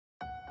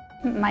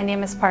My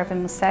name is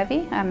Parvin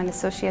Mousavi. I'm an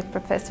associate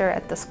professor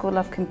at the School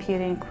of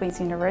Computing, Queen's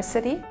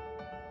University.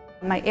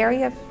 My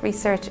area of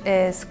research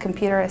is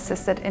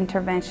computer-assisted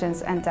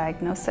interventions and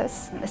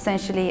diagnosis.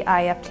 Essentially,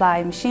 I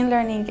apply machine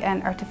learning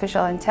and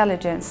artificial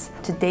intelligence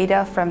to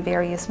data from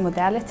various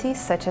modalities,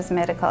 such as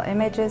medical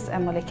images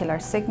and molecular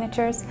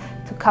signatures,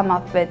 to come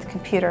up with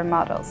computer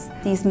models.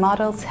 These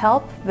models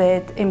help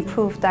with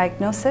improved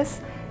diagnosis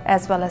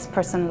as well as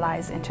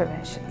personalized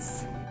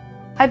interventions.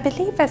 I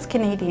believe as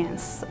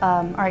Canadians,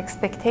 our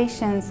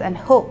expectations and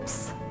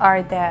hopes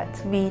are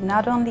that we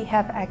not only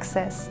have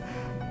access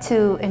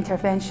to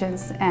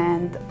interventions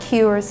and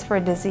cures for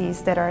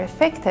disease that are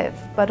effective,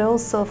 but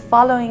also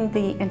following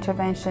the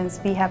interventions,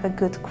 we have a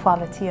good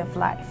quality of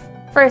life.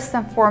 First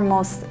and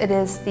foremost, it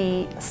is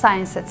the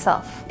science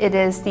itself. It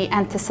is the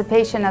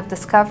anticipation of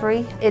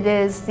discovery. It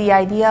is the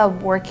idea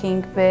of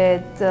working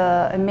with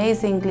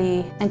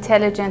amazingly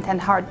intelligent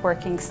and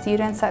hardworking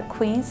students at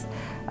Queen's,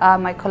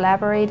 my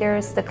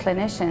collaborators, the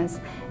clinicians,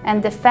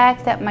 and the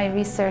fact that my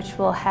research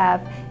will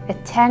have a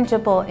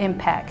tangible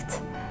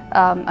impact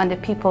on the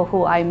people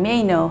who I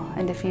may know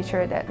in the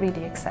future. That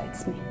really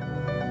excites me.